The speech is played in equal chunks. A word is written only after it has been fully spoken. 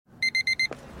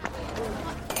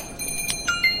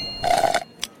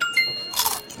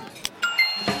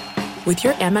With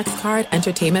your Amex card,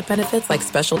 entertainment benefits like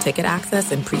special ticket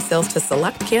access and pre-sales to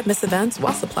select can't-miss events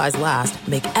while supplies last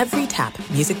make every tap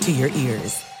music to your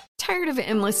ears. Tired of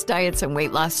endless diets and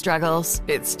weight loss struggles?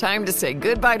 It's time to say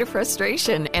goodbye to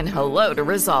frustration and hello to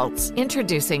results.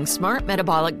 Introducing Smart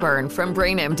Metabolic Burn from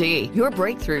BrainMD, your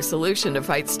breakthrough solution to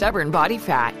fight stubborn body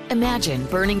fat. Imagine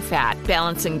burning fat,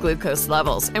 balancing glucose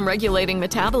levels, and regulating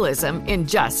metabolism in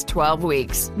just 12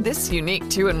 weeks. This unique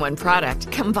 2-in-1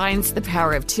 product combines the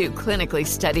power of 2 clinically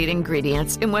studied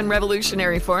ingredients in one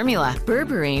revolutionary formula.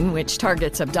 Berberine, which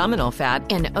targets abdominal fat,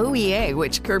 and OEA,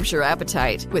 which curbs your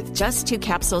appetite. With just 2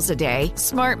 capsules a day,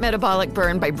 Smart Metabolic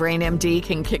Burn by BrainMD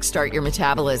can kickstart your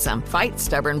metabolism, fight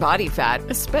stubborn body fat,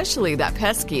 especially that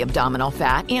pesky abdominal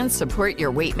fat, and support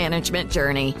your weight management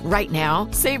journey. Right now,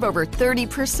 save over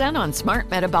 30% on Smart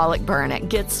Metabolic Burn at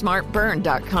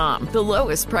GetSmartBurn.com. The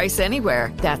lowest price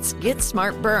anywhere. That's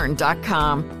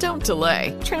GetSmartBurn.com. Don't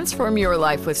delay. Transform your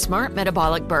life with Smart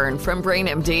Metabolic Burn from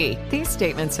BrainMD. These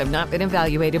statements have not been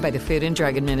evaluated by the Food and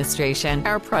Drug Administration.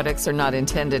 Our products are not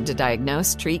intended to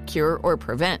diagnose, treat, cure, or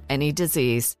prevent any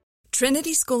disease.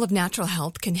 Trinity School of Natural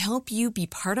Health can help you be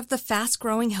part of the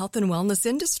fast-growing health and wellness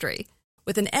industry.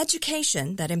 With an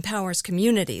education that empowers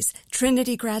communities,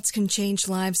 Trinity grads can change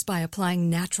lives by applying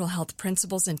natural health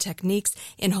principles and techniques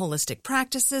in holistic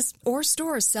practices or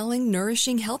stores selling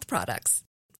nourishing health products.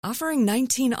 Offering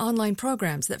 19 online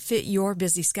programs that fit your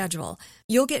busy schedule,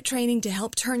 you'll get training to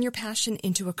help turn your passion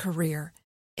into a career.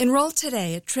 Enroll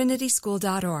today at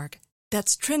trinityschool.org.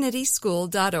 That's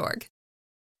trinityschool.org.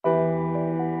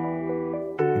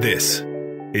 This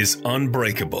is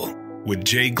Unbreakable with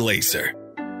Jay Glazer,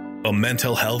 a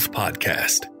mental health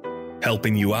podcast,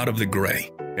 helping you out of the gray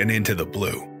and into the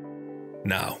blue.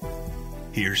 Now,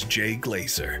 here's Jay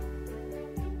Glazer.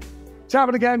 What's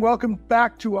happening, gang? Welcome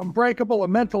back to Unbreakable, a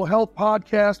mental health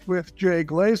podcast with Jay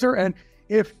Glazer. And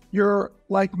if you're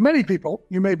like many people,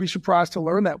 you may be surprised to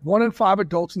learn that 1 in 5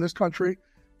 adults in this country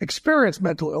experienced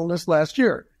mental illness last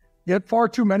year. Yet far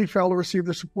too many fail to receive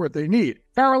the support they need.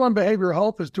 Carelon Behavioral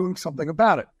Health is doing something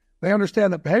about it. They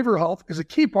understand that behavioral health is a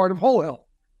key part of whole health,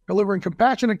 delivering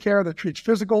compassionate care that treats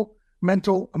physical,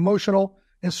 mental, emotional,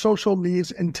 and social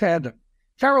needs in tandem.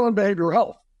 Carelon Behavioral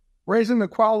Health, raising the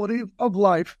quality of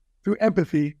life through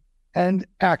empathy and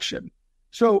action.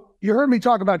 So you heard me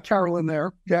talk about Carelon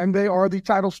there, gang. They are the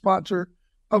title sponsor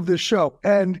of this show.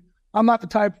 And I'm not the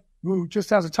type who just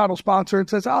has a title sponsor and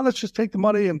says, oh, let's just take the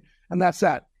money and that's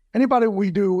that. Anybody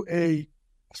we do a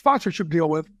sponsorship deal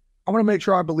with, I want to make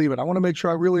sure I believe it. I want to make sure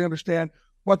I really understand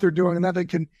what they're doing and that they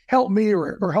can help me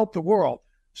or help the world.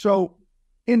 So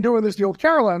in doing this deal with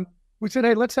Carelon, we said,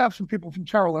 hey, let's have some people from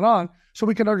Carelon on so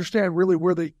we can understand really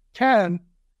where they can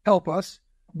help us,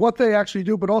 what they actually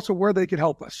do, but also where they can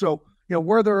help us. So,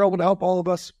 where they're able to help all of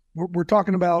us. We're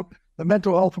talking about the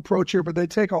mental health approach here, but they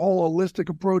take a whole holistic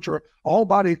approach or a whole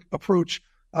body approach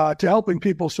to helping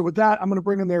people. So with that, I'm going to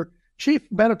bring in their Chief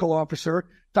Medical Officer,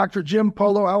 Dr. Jim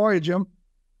Polo. How are you, Jim?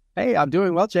 Hey, I'm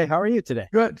doing well, Jay. How are you today?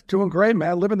 Good. Doing great,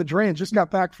 man. Living the dream. Just got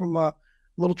back from a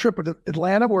little trip to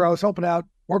Atlanta where I was helping out,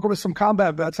 working with some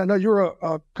combat vets. I know you're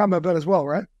a combat vet as well,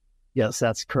 right? Yes,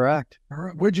 that's correct. All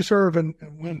right. Where'd you serve and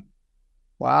when?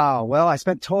 Wow. Well, I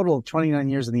spent total of 29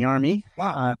 years in the Army.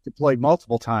 Wow. Deployed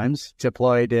multiple times.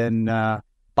 Deployed in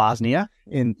Bosnia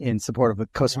in support of the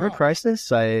Kosovo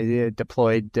crisis. I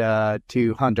deployed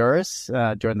to Honduras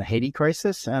during the Haiti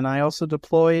crisis, and I also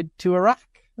deployed to Iraq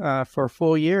for a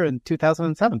full year in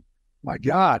 2007. My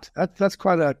God, that's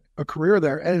quite a career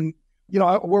there. And,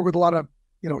 I work with a lot of,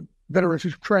 veterans who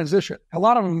transition. A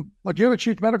lot of them, like you're the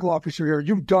Chief Medical Officer here,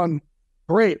 you've done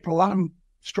great, but a lot of them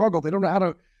struggle. They don't know how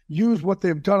to use what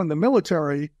they've done in the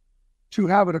military to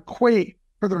have it equate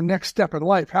for their next step in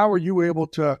life. How are you able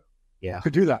to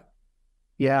do that?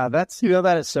 Yeah,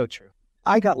 that is so true.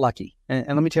 I got lucky. And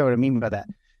let me tell you what I mean by that.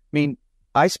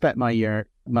 I spent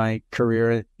my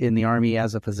career in the Army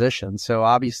as a physician. So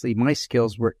obviously my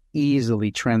skills were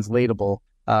easily translatable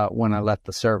when I left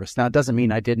the service. Now, it doesn't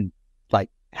mean I didn't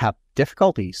have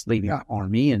difficulties leaving the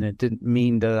Army, and it didn't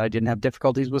mean that I didn't have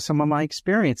difficulties with some of my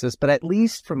experiences, but at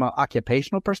least from an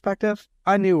occupational perspective,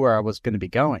 I knew where I was going to be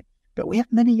going. But we have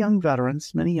many young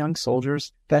veterans, many young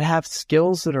soldiers that have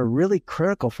skills that are really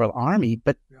critical for the Army,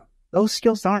 but those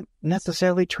skills aren't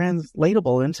necessarily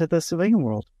translatable into the civilian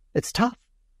world. It's tough.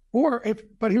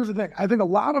 But here's the thing. I think a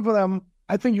lot of them,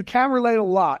 I think you can relate a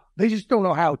lot. They just don't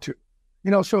know how to.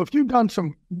 So if you've done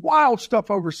some wild stuff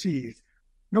overseas,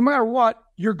 no matter what,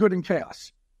 you're good in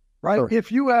chaos, right? Sure.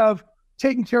 If you have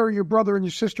taken care of your brother and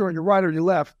your sister on your right or your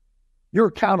left, you're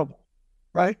accountable,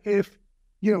 right? If,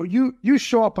 you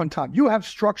show up on time, you have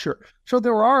structure. So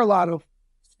there are a lot of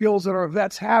skills that our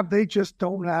vets have. They just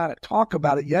don't know how to talk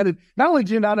about it yet. And not only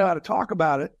do you not know how to talk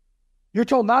about it, you're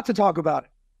told not to talk about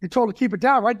it. You're told to keep it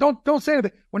down, right? Don't say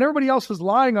anything. When everybody else is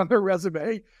lying on their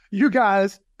resume, you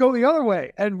guys go the other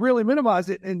way and really minimize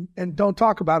it and don't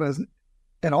talk about it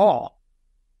at all.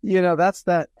 That's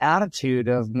that attitude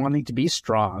of wanting to be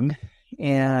strong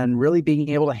and really being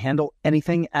able to handle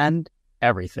anything and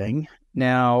everything.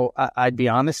 Now, I'd be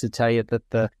honest to tell you that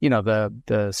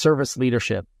the service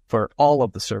leadership for all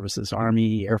of the services,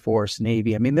 Army, Air Force,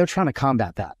 Navy, I mean, they're trying to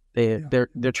combat that.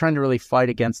 They're trying to really fight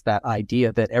against that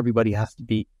idea that everybody has to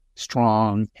be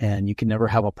strong and you can never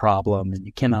have a problem and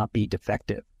you cannot be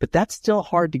defective. But that's still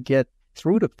hard to get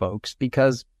through to folks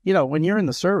because, when you're in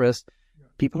the service,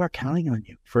 people are counting on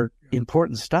you for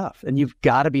important stuff and you've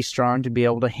got to be strong to be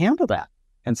able to handle that.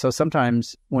 And so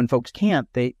sometimes when folks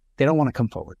can't, they don't want to come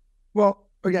forward. Well,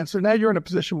 again, so now you're in a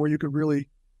position where you could really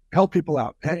help people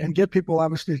out and get people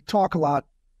obviously to talk a lot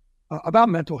about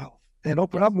mental health and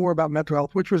open up more about mental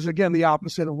health, which was, again, the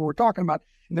opposite of what we're talking about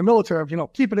in the military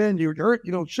of, keep it in, you're hurt,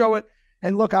 you don't show it.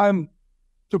 And look, I'm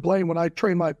to blame when I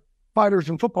train my fighters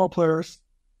and football players.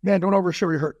 Man, don't ever show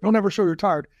you're hurt. Don't ever show you're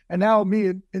tired. And now me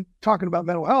in talking about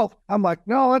mental health, I'm like,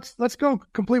 no, let's go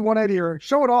complete 180 or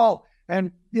show it all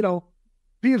and,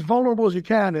 be as vulnerable as you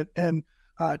can and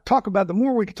talk about the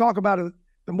more we can talk about it,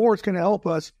 the more it's going to help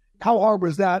us. How hard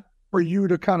was that for you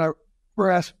to kind of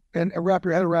grasp and wrap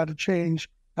your head around to change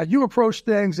how you approach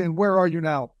things and where are you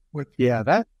now?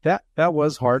 That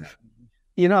was hard.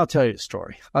 I'll tell you a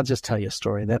story. I'll just tell you a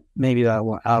story that maybe that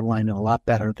will outline it a lot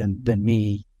better than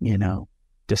me,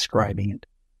 describing it.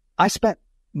 I spent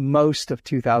most of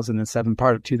 2007,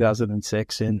 part of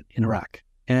 2006 in Iraq.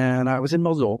 And I was in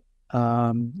Mosul,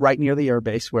 right near the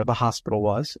airbase where the hospital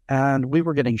was. And we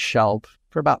were getting shelled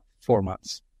for about 4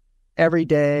 months. Every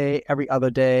day, every other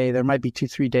day, there might be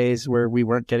 2-3 days where we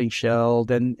weren't getting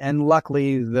shelled. And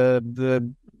luckily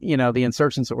the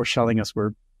insurgents that were shelling us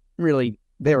were really,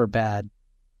 they were bad.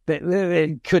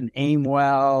 They couldn't aim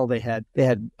well. They had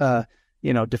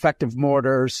defective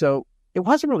mortars. So it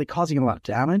wasn't really causing a lot of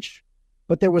damage,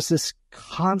 but there was this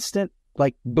constant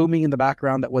booming in the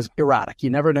background that was erratic. You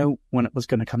never know when it was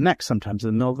going to come next, sometimes in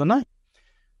the middle of the night.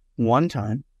 One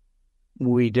time,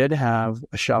 we did have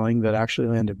a shelling that actually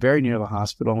landed very near the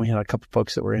hospital, and we had a couple of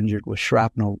folks that were injured with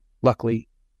shrapnel. Luckily,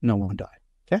 no one died.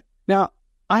 Okay. Now,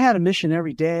 I had a mission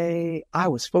every day. I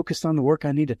was focused on the work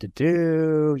I needed to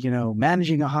do,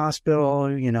 managing a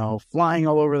hospital, flying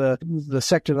all over the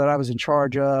sector that I was in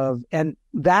charge of. And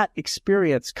that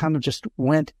experience kind of just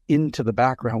went into the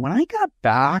background. When I got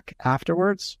back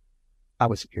afterwards, I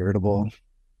was irritable.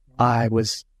 I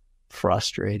was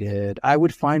frustrated. I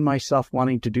would find myself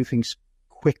wanting to do things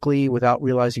quickly without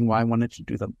realizing why I wanted to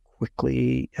do them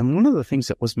quickly. And one of the things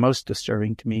that was most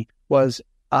disturbing to me was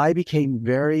I became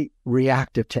very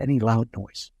reactive to any loud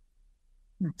noise.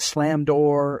 Slam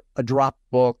door, a drop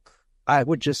book, I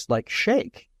would just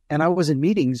shake. And I was in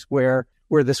meetings where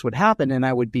this would happen and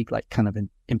I would be kind of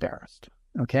embarrassed.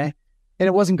 Okay. And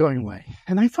it wasn't going away.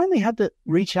 And I finally had to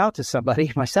reach out to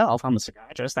somebody myself. I'm a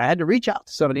psychiatrist. I had to reach out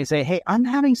to somebody and say, hey, I'm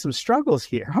having some struggles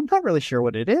here. I'm not really sure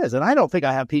what it is. And I don't think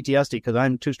I have PTSD because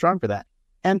I'm too strong for that.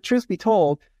 And truth be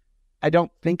told, I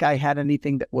don't think I had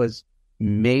anything that was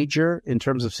major in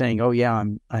terms of saying, oh yeah,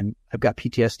 I've got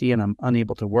PTSD and I'm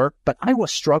unable to work. But I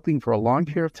was struggling for a long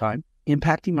period of time,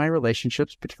 impacting my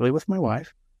relationships, particularly with my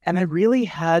wife. And I really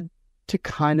had to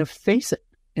kind of face it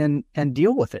and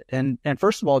deal with it. And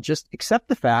first of all, just accept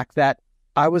the fact that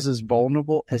I was as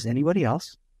vulnerable as anybody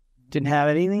else. Didn't have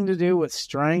anything to do with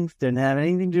strength, didn't have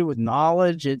anything to do with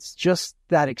knowledge. It's just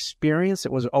that experience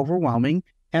that was overwhelming.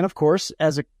 And of course,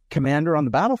 as a commander on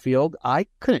the battlefield, I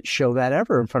couldn't show that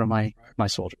ever in front of my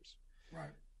soldiers.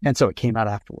 Right. And so it came out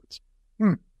afterwards.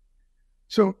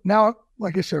 So now,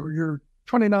 like I said, you're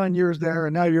 29 years there,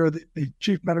 and now you're the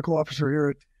chief medical officer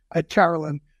here at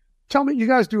Carolyn. Tell me, you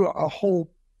guys do a whole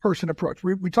person approach.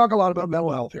 We talk a lot about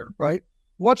mental health here, right?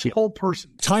 What's whole person?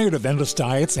 Tired of endless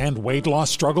diets and weight loss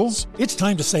struggles? It's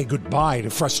time to say goodbye to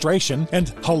frustration and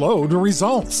hello to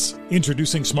results.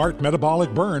 Introducing Smart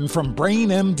Metabolic Burn from Brain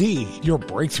MD, your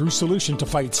breakthrough solution to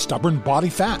fight stubborn body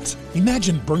fat.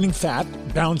 Imagine burning fat,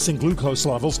 balancing glucose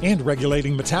levels, and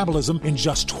regulating metabolism in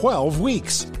just 12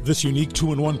 weeks. This unique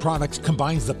 2-in-1 product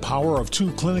combines the power of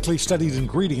 2 clinically studied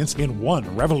ingredients in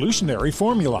one revolutionary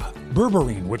formula.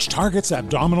 Berberine, which targets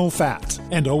abdominal fat,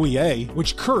 and OEA,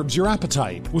 which curbs your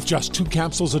appetite. With just 2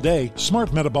 capsules a day,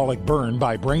 Smart Metabolic Burn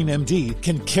by Brain MD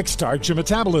can kickstart your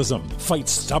metabolism, fight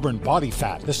stubborn body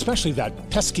fat, especially that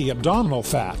pesky abdominal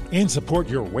fat, and support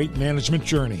your weight management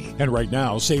journey. And right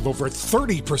now, save over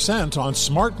 30% on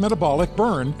Smart Metabolic Burn.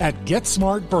 Burn at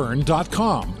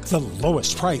GetSmartBurn.com. The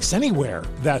lowest price anywhere.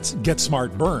 That's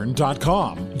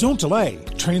GetSmartBurn.com. Don't delay.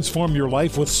 Transform your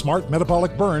life with Smart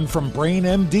Metabolic Burn from Brain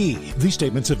MD. These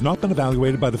statements have not been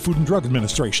evaluated by the Food and Drug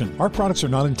Administration. Our products are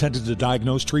not intended to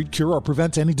diagnose, treat, cure, or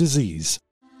prevent any disease.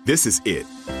 This is it.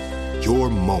 Your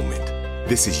moment.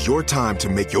 This is your time to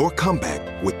make your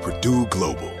comeback with Purdue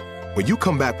Global. When you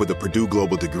come back with a Purdue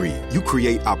Global degree, you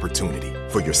create opportunity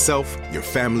for yourself, your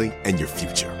family, and your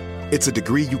future. It's a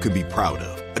degree you can be proud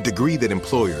of, a degree that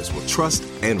employers will trust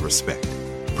and respect.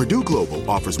 Purdue Global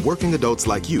offers working adults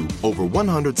like you over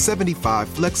 175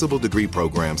 flexible degree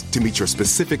programs to meet your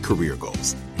specific career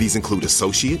goals. These include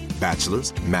associate,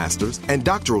 bachelor's, master's, and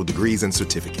doctoral degrees and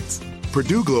certificates.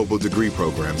 Purdue Global degree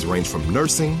programs range from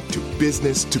nursing to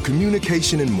business to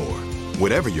communication and more.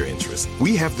 Whatever your interest,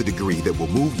 we have the degree that will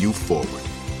move you forward.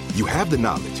 You have the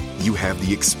knowledge, you have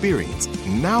the experience.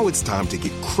 Now it's time to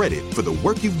get credit for the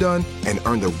work you've done and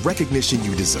earn the recognition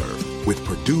you deserve with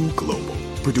Purdue Global,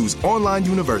 Purdue's online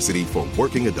university for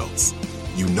working adults.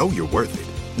 You know you're worth it.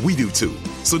 We do too.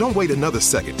 So don't wait another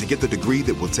second to get the degree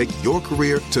that will take your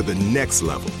career to the next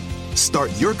level.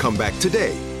 Start your comeback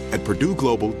today at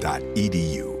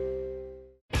purdueglobal.edu.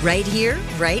 Right here,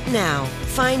 right now.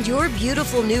 Find your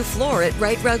beautiful new floor at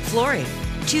Right Rug Flooring.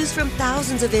 Choose from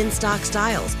thousands of in-stock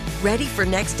styles, ready for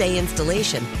next day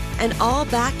installation, and all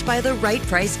backed by the right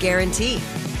price guarantee.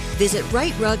 Visit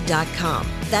rightrug.com.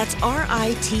 That's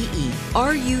RITERUG.com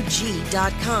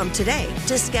today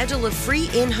to schedule a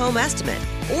free in-home estimate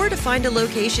or to find a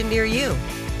location near you.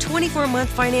 24-month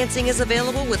financing is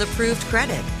available with approved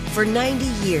credit. For 90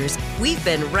 years, we've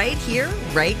been right here,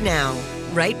 right now.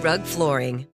 Right Rug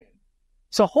Flooring.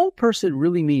 So whole person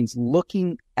really means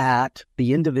looking at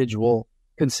the individual,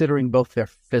 considering both their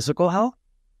physical health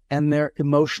and their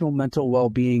emotional, mental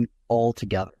well-being all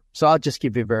together. So I'll just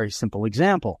give you a very simple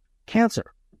example. Cancer.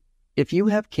 If you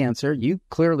have cancer, you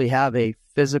clearly have a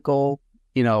physical,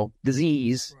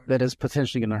 disease that is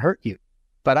potentially going to hurt you.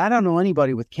 But I don't know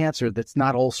anybody with cancer that's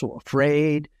not also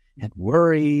afraid and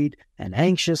worried and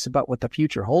anxious about what the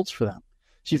future holds for them.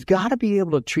 So you've got to be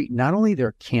able to treat not only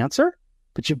their cancer,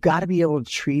 but you've got to be able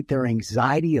to treat their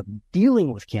anxiety of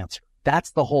dealing with cancer. That's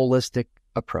the holistic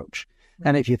approach.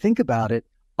 And if you think about it,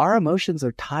 our emotions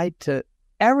are tied to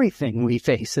everything we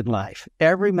face in life,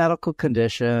 every medical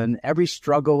condition, every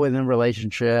struggle within a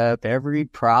relationship, every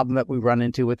problem that we run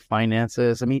into with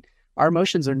finances. I mean, our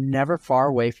emotions are never far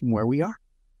away from where we are.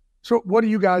 So what do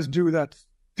you guys do that's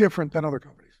different than other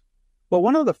companies? Well,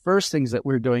 one of the first things that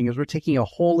we're doing is we're taking a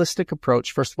holistic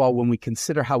approach, first of all, when we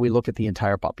consider how we look at the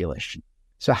entire population.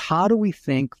 So how do we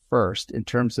think first in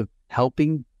terms of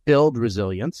helping build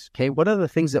resilience? Okay, what are the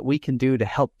things that we can do to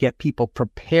help get people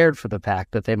prepared for the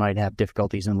fact that they might have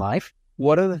difficulties in life?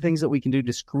 What are the things that we can do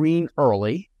to screen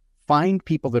early, find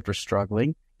people that are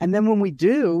struggling? And then when we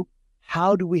do,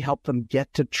 how do we help them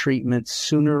get to treatment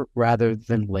sooner rather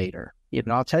than later?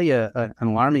 I'll tell you an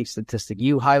alarming statistic.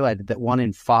 You highlighted that 1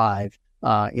 in 5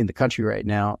 in the country right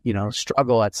now,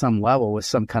 struggle at some level with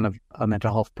some kind of a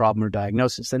mental health problem or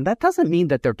diagnosis. And that doesn't mean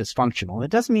that they're dysfunctional.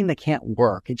 It doesn't mean they can't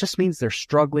work. It just means they're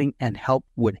struggling and help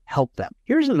would help them.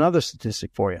 Here's another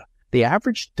statistic for you. The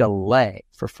average delay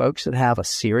for folks that have a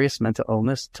serious mental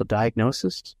illness to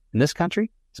diagnosis in this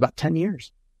country is about 10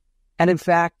 years. And in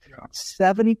fact,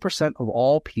 70% of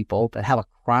all people that have a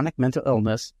chronic mental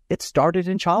illness, it started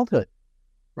in childhood.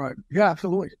 Right. Yeah,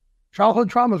 absolutely. Childhood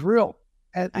trauma is real.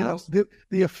 And,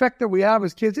 the effect that we have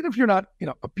as kids, even if you're not,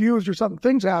 abused or something,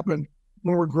 things happen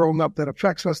when we're growing up that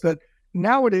affects us that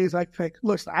nowadays, I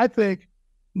think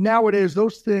nowadays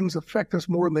those things affect us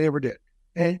more than they ever did.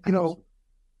 And,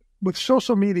 with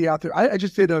social media out there, I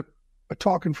just did a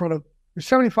talk in front of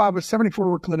 75 or 74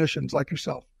 were clinicians like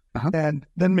yourself and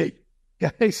then me.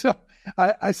 Okay. So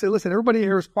I said, listen, everybody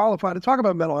here is qualified to talk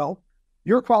about mental health.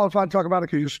 You're qualified to talk about it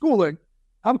because you're schooling.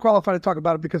 I'm qualified to talk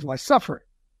about it because of my suffering.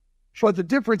 But the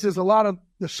difference is a lot of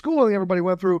the schooling everybody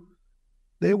went through,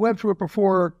 they went through it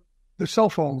before their cell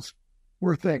phones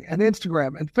were a thing, and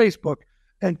Instagram and Facebook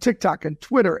and TikTok and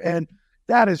Twitter. And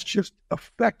that has just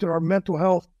affected our mental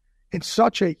health in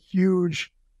such a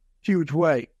huge, huge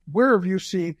way. Where have you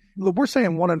seen, look, we're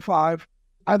saying 1 in 5.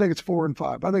 I think it's 4 in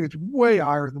 5. I think it's way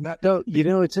higher than that. So,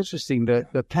 it's interesting.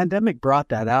 The pandemic brought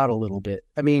that out a little bit.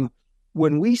 I mean,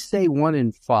 when we say 1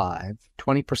 in 5,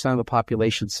 20% of the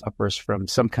population suffers from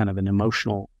some kind of an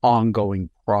emotional ongoing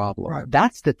problem. Right.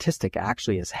 That statistic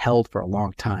actually is held for a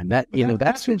long time. That's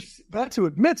who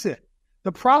admits it.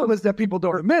 The problem is that people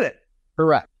don't admit it.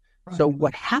 Correct. Right. So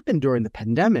what happened during the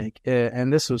pandemic,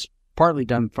 and this was partly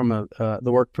done from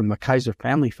the work from the Kaiser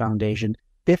Family Foundation,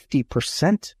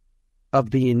 50%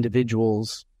 of the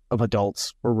individuals of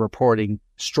adults were reporting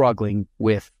struggling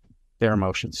with their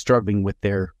emotions, struggling with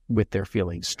their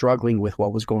feelings, struggling with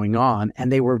what was going on.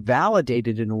 And they were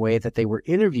validated in a way that they were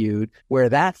interviewed where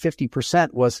that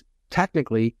 50% was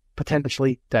technically,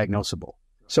 potentially diagnosable.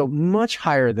 So much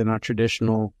higher than our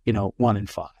traditional, 1 in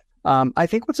 5. I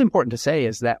think what's important to say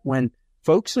is that when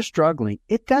folks are struggling,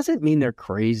 it doesn't mean they're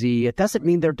crazy. It doesn't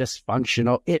mean they're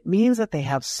dysfunctional. It means that they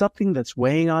have something that's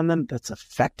weighing on them that's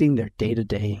affecting their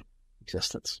day-to-day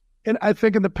existence. And I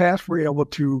think in the past, we're able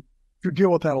to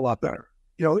deal with that a lot better.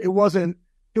 It wasn't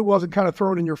kind of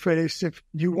thrown in your face if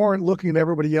you weren't looking at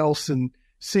everybody else and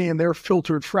seeing their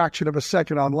filtered fraction of a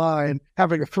second online,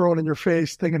 having it thrown in your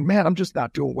face, thinking, man, I'm just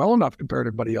not doing well enough compared to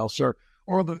everybody else, or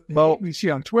we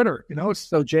see on Twitter,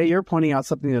 So Jay, you're pointing out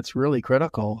something that's really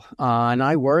critical. And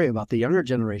I worry about the younger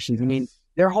generations. Yes. I mean,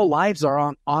 their whole lives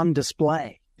are on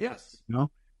display. Yes.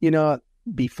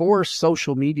 Before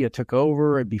social media took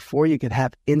over and before you could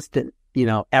have instant,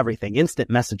 everything, instant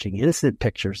messaging, instant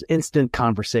pictures, instant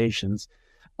conversations,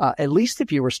 at least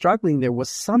if you were struggling, there was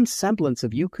some semblance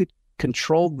of you could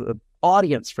control the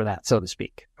audience for that, so to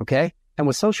speak. Okay. And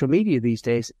with social media these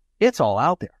days, it's all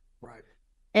out there. Right.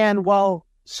 And while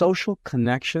social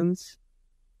connections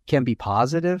can be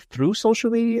positive through social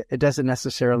media, it doesn't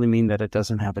necessarily mean that it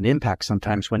doesn't have an impact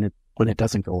sometimes when it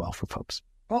doesn't go well for folks.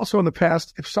 Also in the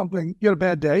past, if you had a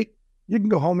bad day, you can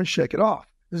go home and shake it off.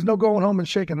 There's no going home and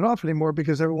shaking it off anymore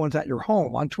because everyone's at your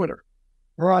home on Twitter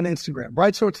or on Instagram,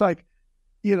 right? So it's like,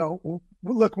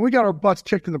 look, when we got our butts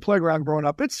kicked in the playground growing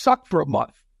up, it sucked for a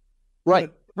month.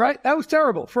 Right. Right? That was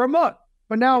terrible for a month.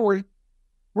 But now we're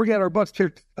getting our butts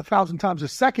kicked 1,000 times a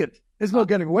second. There's no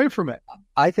getting away from it.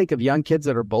 I think of young kids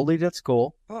that are bullied at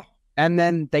school, and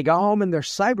then they go home and they're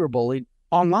cyberbullied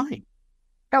online.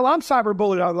 Hell, I'm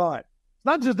cyberbullied online. It's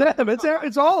not just them.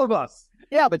 It's all of us.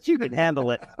 Yeah, but you can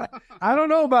handle it. I don't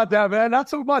know about that, man. Not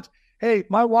so much. Hey,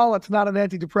 my wallet's not an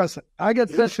antidepressant. I get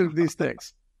sensitive to these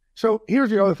things. So here's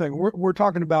the other thing. We're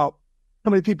talking about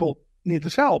how many people need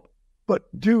this help. But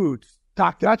dudes,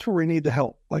 doc, that's where we need the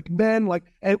help. Like men,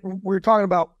 and we're talking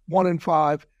about 1 in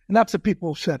 5, and that's the people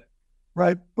who said it,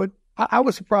 right? But I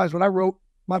was surprised when I wrote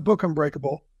my book,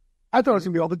 Unbreakable. I thought it was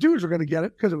going to be all the dudes were going to get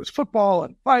it because it was football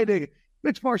and fighting,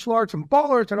 mixed martial arts and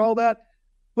ballers and all that.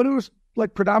 But it was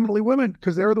like predominantly women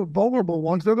because they're the vulnerable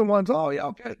ones. They're the ones, oh, yeah,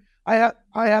 okay. I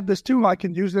have this too. I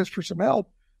can use this for some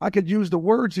help. I could use the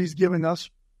words he's giving us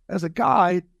as a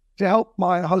guide to help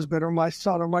my husband or my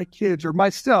son or my kids or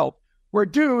myself, where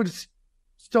dudes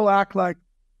still act like,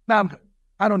 nah, I'm good.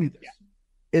 I don't need this.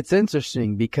 It's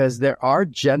interesting because there are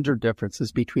gender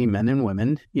differences between men and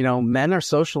women. Men are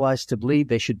socialized to believe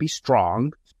they should be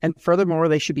strong. And furthermore,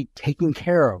 they should be taking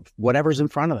care of whatever's in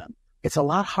front of them. It's a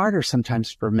lot harder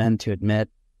sometimes for men to admit,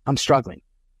 I'm struggling.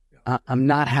 I'm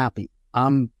not happy.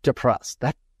 I'm depressed.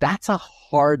 That's a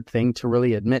hard thing to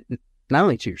really admit, not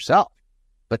only to yourself,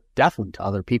 but definitely to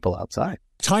other people outside.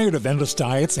 Tired of endless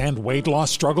diets and weight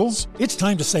loss struggles? It's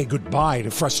time to say goodbye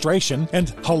to frustration and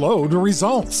hello to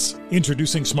results.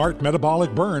 Introducing Smart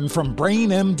Metabolic Burn from Brain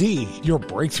MD, your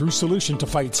breakthrough solution to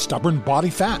fight stubborn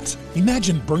body fat.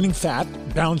 Imagine burning fat,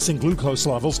 balancing glucose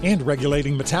levels, and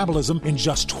regulating metabolism in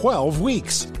just 12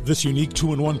 weeks. This unique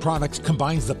 2-in-1 product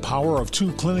combines the power of 2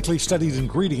 clinically studied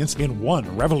ingredients in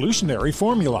one revolutionary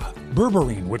formula.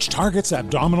 Berberine, which targets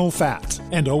abdominal fat,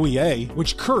 and OEA,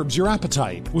 which curbs your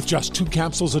appetite. With just 2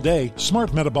 capsules a day,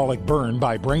 Smart Metabolic Burn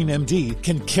by Brain MD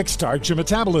can kickstart your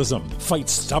metabolism, fight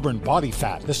stubborn body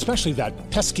fat, especially that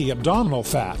pesky abdominal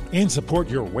fat, and support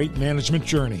your weight management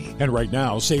journey. And right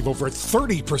now, save over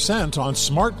 30% on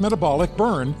Smart Metabolic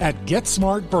Burn at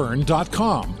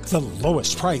GetSmartBurn.com. The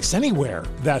lowest price anywhere.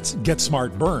 That's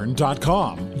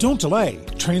GetSmartBurn.com. Don't delay.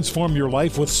 Transform your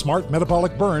life with Smart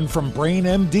Metabolic Burn from Brain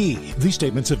MD. These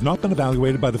statements have not been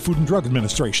evaluated by the Food and Drug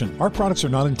Administration. Our products are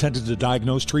not intended to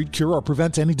diagnose, treat, cure, or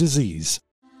prevent any disease.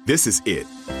 This is it.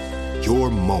 Your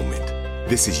moment.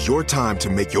 This is your time to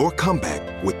make your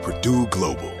comeback with Purdue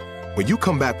Global. When you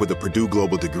come back with a Purdue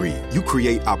Global degree, you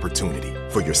create opportunity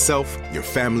for yourself, your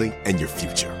family, and your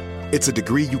future. It's a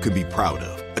degree you can be proud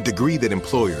of, a degree that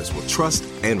employers will trust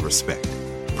and respect.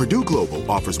 Purdue Global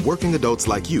offers working adults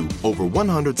like you over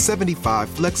 175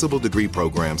 flexible degree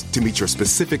programs to meet your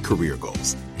specific career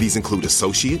goals. These include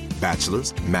associate,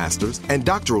 bachelor's, master's, and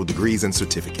doctoral degrees and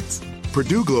certificates.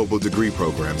 Purdue Global degree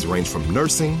programs range from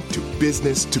nursing to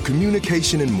business to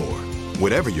communication and more.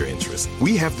 Whatever your interest,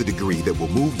 we have the degree that will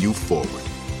move you forward.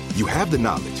 You have the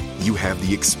knowledge, you have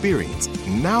the experience.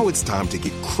 Now it's time to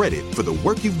get credit for the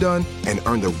work you've done and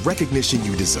earn the recognition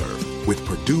you deserve with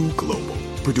Purdue Global,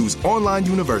 Purdue's online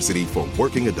university for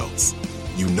working adults.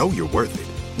 You know you're worth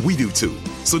it. We do too.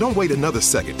 So don't wait another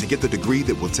second to get the degree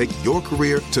that will take your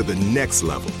career to the next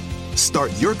level.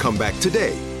 Start your comeback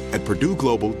today at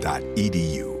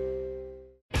purdueglobal.edu.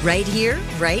 Right here,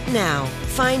 right now.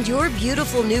 Find your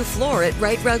beautiful new floor at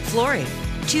Right Rug Flooring.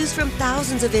 Choose from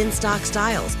thousands of in-stock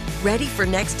styles, ready for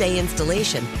next day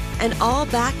installation, and all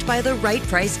backed by the right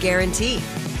price guarantee.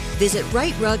 Visit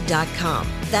rightrug.com.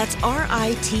 That's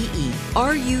RITERUG.com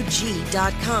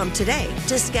today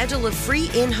to schedule a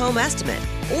free in-home estimate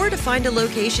or to find a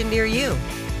location near you.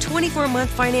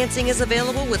 24-month financing is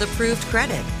available with approved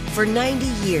credit. For 90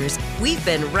 years, we've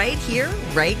been right here,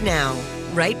 right now.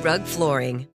 Right Rug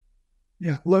Flooring.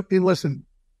 Yeah, look, and listen,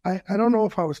 I don't know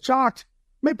if I was shocked.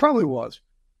 Maybe probably was.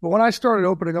 But when I started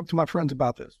opening up to my friends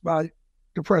about this, about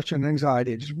depression and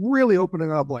anxiety, just really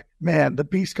opening up like, man, the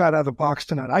beast got out of the box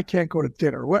tonight. I can't go to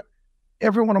dinner. What?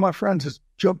 Every one of my friends has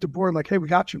jumped aboard like, hey, we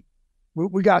got you.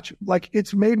 We got you. Like,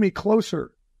 it's made me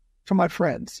closer to my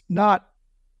friends, not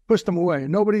push them away.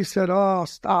 Nobody said, oh,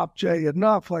 stop, Jay,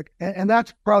 enough. Like, and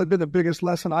that's probably been the biggest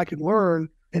lesson I could learn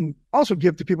and also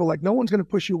give to people. Like, no one's going to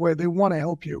push you away. They want to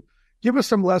help you. Give us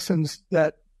some lessons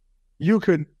that you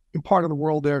could impart in the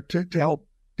world there to help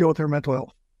deal with their mental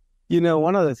health. You know,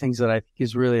 one of the things that I think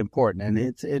is really important, and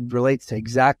it relates to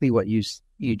exactly what you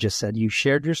just said. You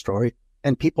shared your story,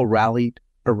 and people rallied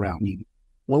around you.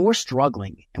 When we're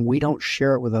struggling and we don't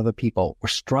share it with other people, we're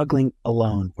struggling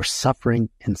alone. We're suffering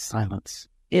in silence.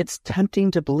 It's tempting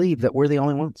to believe that we're the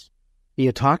only ones.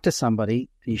 You talk to somebody,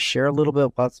 you share a little bit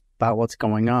about what's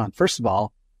going on. First of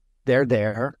all, they're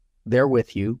there, they're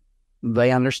with you,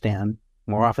 they understand.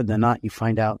 More often than not, you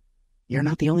find out you're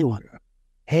not the only one.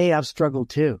 Hey, I've struggled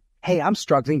too. Hey, I'm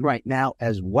struggling right now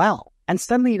as well. And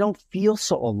suddenly you don't feel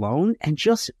so alone, and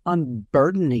just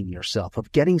unburdening yourself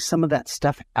of getting some of that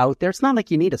stuff out there. It's not like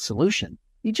you need a solution.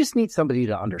 You just need somebody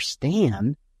to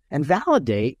understand and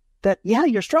validate that, yeah,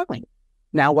 you're struggling.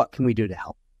 Now, what can we do to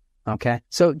help? Okay.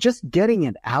 So just getting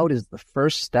it out is the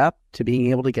first step to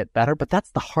being able to get better, but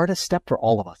that's the hardest step for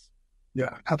all of us.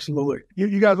 Yeah, absolutely.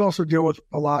 You guys also deal with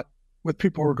a lot with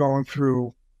people who are going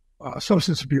through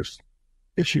substance abuse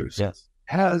issues. Yes.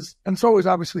 And it's always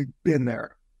obviously been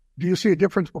there. Do you see a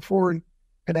difference before and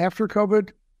after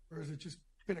COVID, or has it just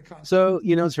been a constant? So,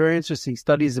 you know, it's very interesting.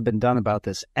 Studies have been done about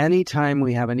this. Anytime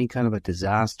we have any kind of a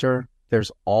disaster,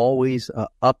 there's always an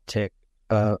uptick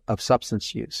of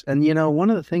substance use. And, you know, one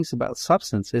of the things about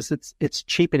substance is it's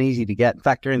cheap and easy to get. In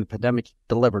fact, during the pandemic,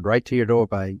 delivered right to your door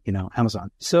by,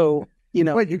 Amazon. So, you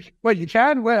know, Wait, you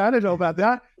can? Wait, I didn't know about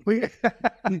that.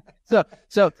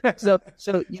 So,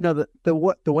 you know,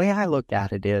 the way I look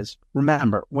at it is,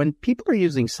 remember, when people are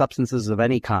using substances of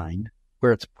any kind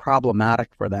where it's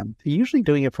problematic for them, they're usually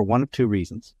doing it for one of two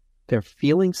reasons. They're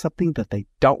feeling something that they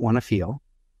don't want to feel,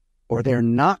 or they're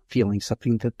not feeling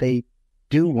something that they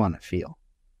do want to feel.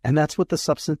 And that's what the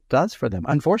substance does for them.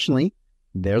 Unfortunately,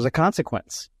 there's a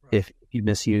consequence if you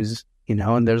misuse,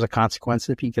 and there's a consequence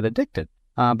if you get addicted.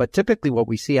 But typically what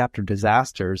we see after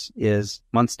disasters is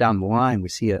months down the line, we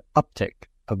see an uptick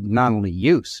of not only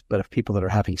use, but of people that are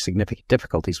having significant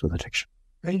difficulties with addiction.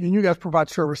 And you guys provide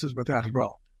services with that as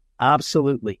well.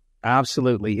 Absolutely.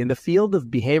 Absolutely. In the field of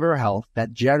behavioral health,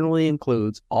 that generally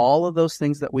includes all of those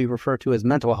things that we refer to as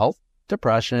mental health,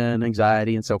 depression,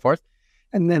 anxiety, and so forth.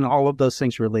 And then all of those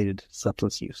things related to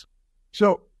substance use.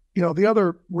 So, the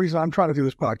other reason I'm trying to do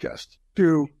this podcast,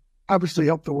 to obviously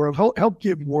help the world, help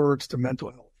give words to mental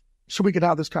health so we can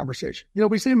have this conversation.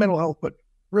 We say mental health, but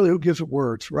really who gives it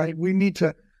words, right? We need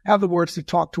to have the words to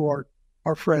talk to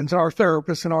our friends and our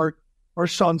therapists and our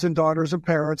sons and daughters and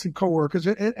parents and coworkers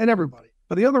and everybody.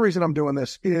 But the other reason I'm doing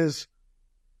this is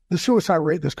the suicide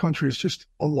rate in this country is just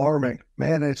alarming,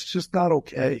 man. It's just not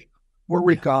okay where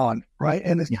we've gone, right?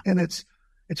 And it's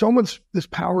almost this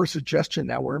power of suggestion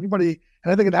now where everybody,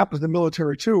 and I think it happens in the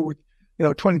military too, with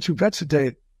 22 vets a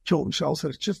day kill themselves,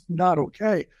 and it's just not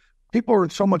okay. People are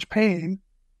in so much pain,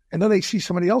 and then they see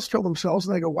somebody else kill themselves,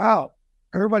 and they go, wow,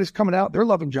 everybody's coming out. They're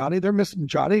loving Johnny. They're missing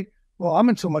Johnny. Well, I'm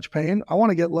in so much pain. I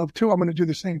want to get love too. I'm going to do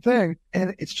the same thing.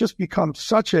 And it's just become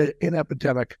such an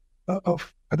epidemic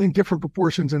of, I think, different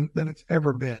proportions than it's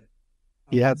ever been.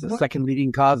 Yeah, it's the second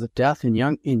leading cause of death in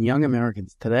young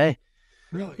Americans today.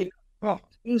 Really? Well,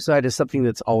 suicide is something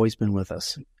that's always been with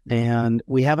us, and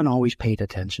we haven't always paid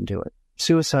attention to it.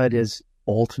 Suicide is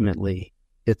ultimately,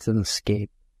 it's an escape.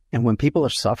 And when people are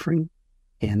suffering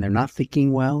and they're not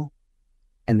thinking well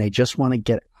and they just want to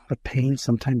get out of pain,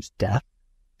 sometimes death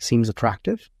seems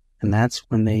attractive. And that's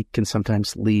when they can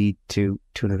sometimes lead to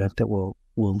an event that will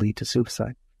lead to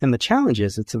suicide. And the challenge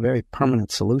is it's a very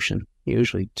permanent solution,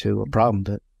 usually to a problem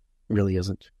that really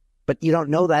isn't. But you don't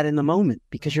know that in the moment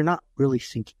because you're not really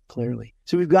thinking clearly.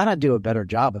 So we've got to do a better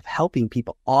job of helping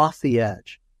people off the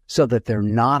edge so that they're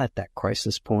not at that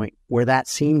crisis point where that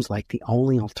seems like the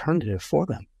only alternative for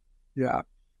them. Yeah,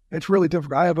 it's really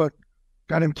difficult. I have a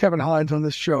guy named Kevin Hines on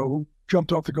this show who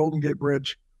jumped off the Golden Gate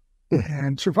Bridge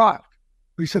and survived.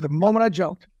 He said, the moment I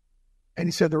jumped, and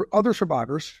he said there were other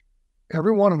survivors,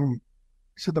 every one of them,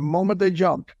 he said the moment they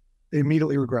jumped, they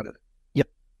immediately regretted it. Yep.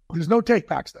 There's no take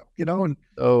backs though, you know? And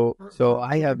So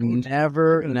I have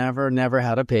never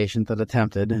had a patient that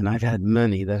attempted, and I've had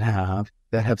many that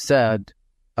have said,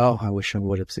 oh, I wish I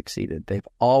would have succeeded. They've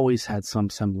always had some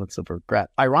semblance of regret.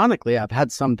 Ironically, I've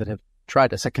had some that have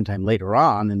tried a second time later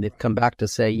on, and they've come back to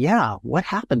say, yeah, what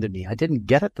happened to me? I didn't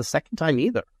get it the second time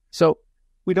either. So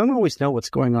we don't always know what's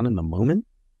going on in the moment,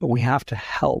 but we have to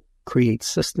help create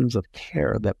systems of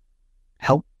care that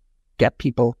help get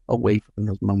people away from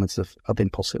those moments of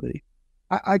impulsivity.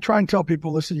 I try and tell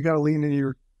people, listen, you got to lean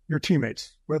into your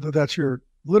teammates, whether that's your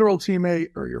literal teammate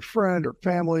or your friend or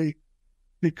family,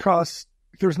 because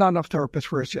there's not enough therapists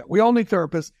for us yet. We all need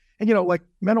therapists. And, you know, like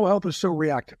mental health is so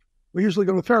reactive. We usually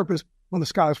go to a therapist when the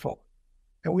sky's falling.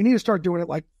 And we need to start doing it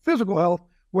like physical health,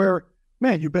 where,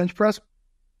 man, you bench press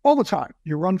all the time.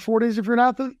 You run 40s if you're an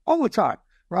athlete all the time,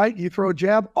 right? You throw a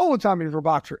jab all the time if you're a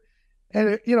boxer.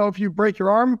 And, you know, if you break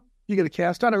your arm, you get a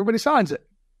cast on, everybody signs it.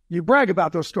 You brag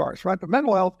about those scars, right? But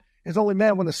mental health is only,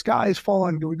 man, when the sky is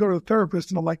falling, we go to the therapist,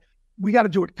 and I'm like, we got to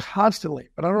do it constantly.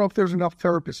 But I don't know if there's enough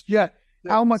therapists yet.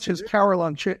 How much has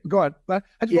Caroline go ahead. But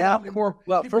I just want more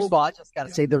well, people. First of all, I just got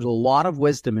to say there's a lot of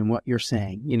wisdom in what you're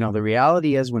saying. You know, the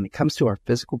reality is when it comes to our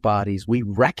physical bodies, we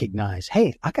recognize,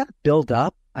 hey, I got to build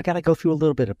up. I got to go through a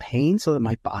little bit of pain so that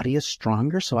my body is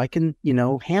stronger so I can, you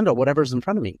know, handle whatever's in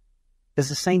front of me. It's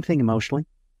the same thing emotionally.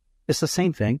 It's the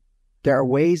same thing. There are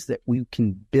ways that we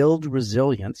can build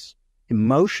resilience,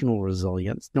 emotional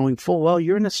resilience, knowing full well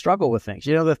you're in a struggle with things.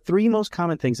 You know, the three most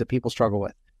common things that people struggle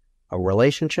with: a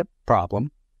relationship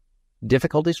problem,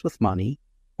 difficulties with money,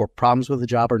 or problems with a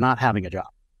job or not having a job.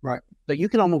 Right. So you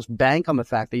can almost bank on the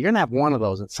fact that you're going to have one of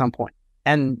those at some point,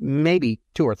 and maybe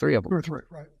two or three of them. Two or three,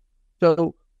 right.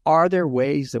 So are there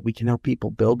ways that we can help people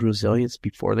build resilience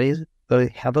before they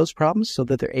have those problems so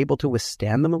that they're able to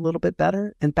withstand them a little bit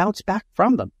better and bounce back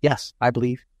from them? Yes, I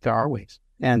believe there are ways.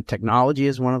 And technology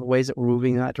is one of the ways that we're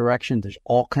moving in that direction. There's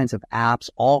all kinds of apps,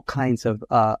 all kinds of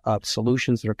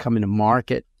solutions that are coming to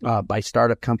market by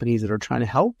startup companies that are trying to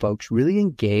help folks really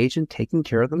engage in taking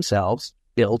care of themselves,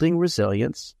 building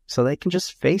resilience so they can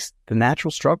just face the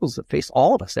natural struggles that face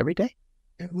all of us every day.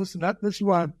 And listen, this is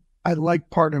why I like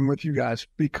partnering with you guys,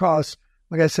 because,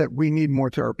 like I said, we need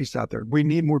more therapists out there. We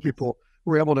need more people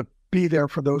who are able to be there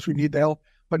for those who need the help,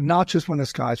 but not just when the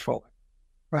sky's falling,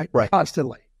 right? Right.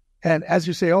 Constantly. And as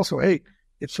you say also, hey,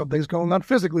 if something's going on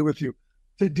physically with you,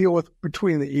 to deal with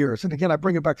between the ears. And again, I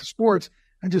bring it back to sports.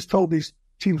 I just told these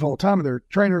teams all the time, and their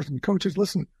trainers and coaches,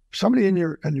 listen, if somebody in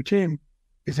your team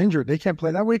is injured, they can't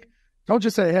play that week, don't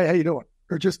just say, hey, how you doing?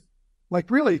 Or just like,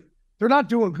 really, they're not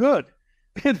doing good.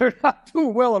 They're not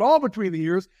doing well at all between the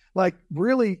ears. Like,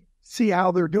 really see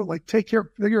how they're doing. Like,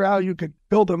 figure out how you can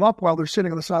build them up while they're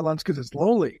sitting on the sidelines, because it's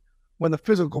lonely when the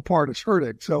physical part is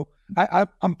hurting. So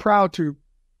I'm proud to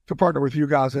partner with you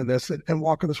guys in this and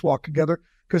walk this walk together.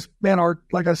 Because, man,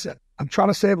 like I said, I'm trying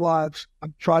to save lives.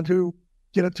 I'm trying to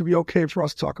get it to be okay for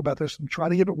us to talk about this. I'm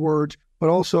trying to give it words, but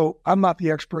also I'm not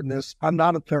the expert in this. I'm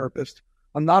not a therapist.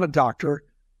 I'm not a doctor.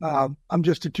 I'm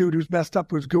just a dude who's messed up,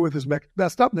 who's good with his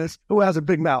messed upness, who has a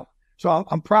big mouth. So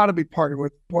I'm proud to be partnered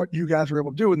with what you guys are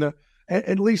able to do, and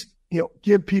at least, you know,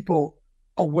 give people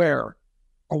aware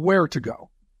to go.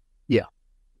 Yeah.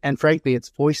 And frankly, it's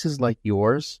voices like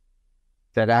yours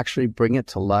that actually bring it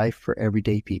to life for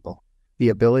everyday people. The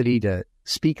ability to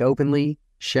speak openly,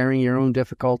 sharing your own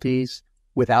difficulties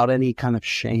without any kind of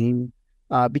shame,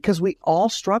 because we all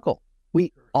struggle.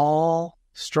 We all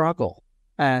struggle.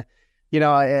 You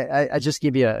know, I just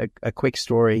give you a quick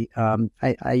story.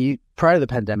 I prior to the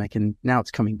pandemic, and now it's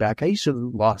coming back, I used to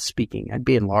do a lot of speaking. I'd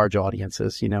be in large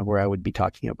audiences, you know, where I would be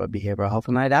talking about behavioral health,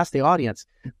 and I'd ask the audience,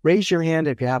 raise your hand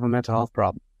if you have a mental health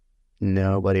problem.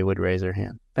 Nobody would raise their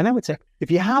hand. And I would say,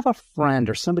 if you have a friend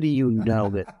or somebody you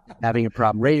know that's having a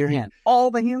problem, raise your hand.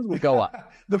 All the hands would go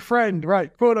up. The friend,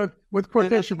 right, with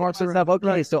quotation marks. Okay,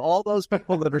 right. So all those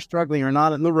people that are struggling are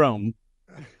not in the room.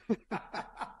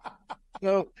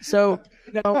 So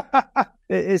you know,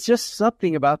 it's just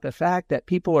something about the fact that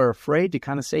people are afraid to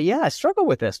kind of say, yeah, I struggle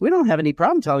with this. We don't have any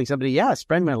problem telling somebody, yeah, I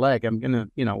sprained my leg. I'm going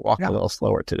to, you know, walk a little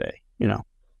slower today, you know.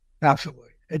 Absolutely.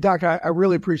 Hey, Doc, I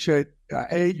really appreciate,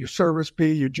 A, your service,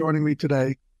 B, you joining me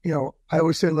today. You know, I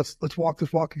always say, let's walk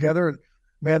this walk together. And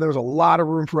man, there was a lot of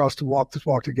room for us to walk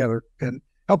together and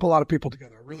help a lot of people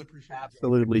together. I really appreciate it.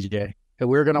 Absolutely, Jay. And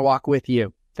we're going to walk with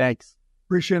you. Thanks.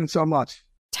 Appreciate it so much.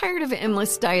 Tired of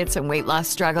endless diets and weight loss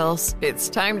struggles? It's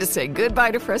time to say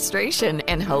goodbye to frustration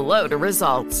and hello to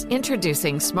results.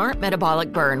 Introducing Smart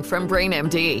Metabolic Burn from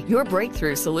BrainMD, your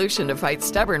breakthrough solution to fight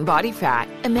stubborn body fat.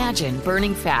 Imagine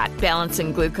burning fat,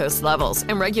 balancing glucose levels,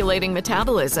 and regulating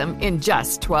metabolism in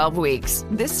just 12 weeks.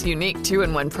 This unique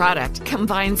 2-in-1 product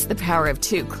combines the power of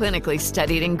 2 clinically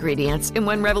studied ingredients in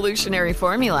one revolutionary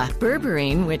formula.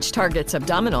 Berberine, which targets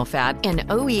abdominal fat, and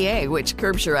OEA, which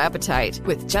curbs your appetite.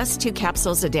 With just 2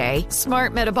 capsules a day,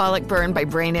 Smart Metabolic Burn by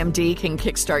BrainMD can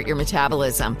kickstart your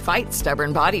metabolism, fight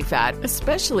stubborn body fat,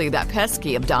 especially that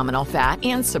pesky abdominal fat,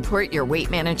 and support your weight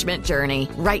management journey.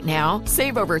 Right now,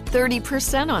 save over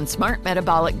 30% on Smart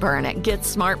Metabolic Burn at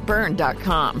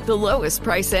GetSmartBurn.com. The lowest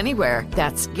price anywhere.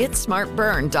 That's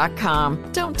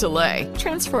GetSmartBurn.com. Don't delay.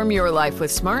 Transform your life with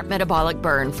Smart Metabolic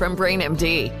Burn from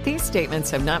BrainMD. These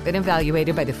statements have not been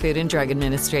evaluated by the Food and Drug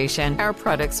Administration. Our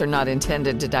products are not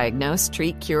intended to diagnose,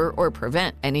 treat, cure, or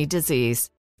prevent any disease.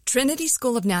 Trinity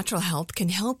School of Natural Health can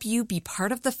help you be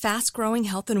part of the fast-growing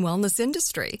health and wellness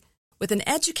industry. With an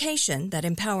education that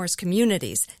empowers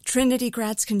communities, Trinity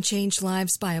grads can change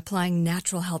lives by applying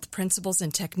natural health principles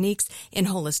and techniques in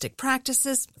holistic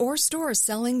practices or stores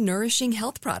selling nourishing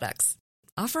health products.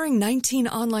 Offering 19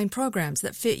 online programs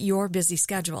that fit your busy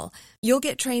schedule, you'll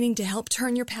get training to help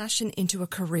turn your passion into a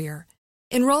career.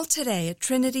 Enroll today at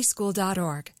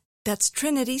trinityschool.org. That's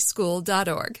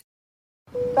trinityschool.org.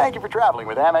 Thank you for traveling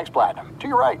with Amex Platinum. To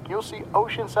your right, you'll see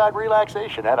oceanside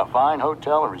relaxation at a fine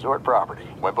hotel and resort property.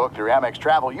 When booked through Amex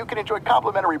Travel, you can enjoy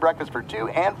complimentary breakfast for 2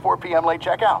 and 4 p.m. late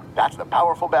checkout. That's the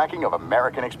powerful backing of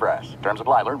American Express. Terms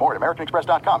apply. Learn more at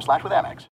americanexpress.com/withAmex.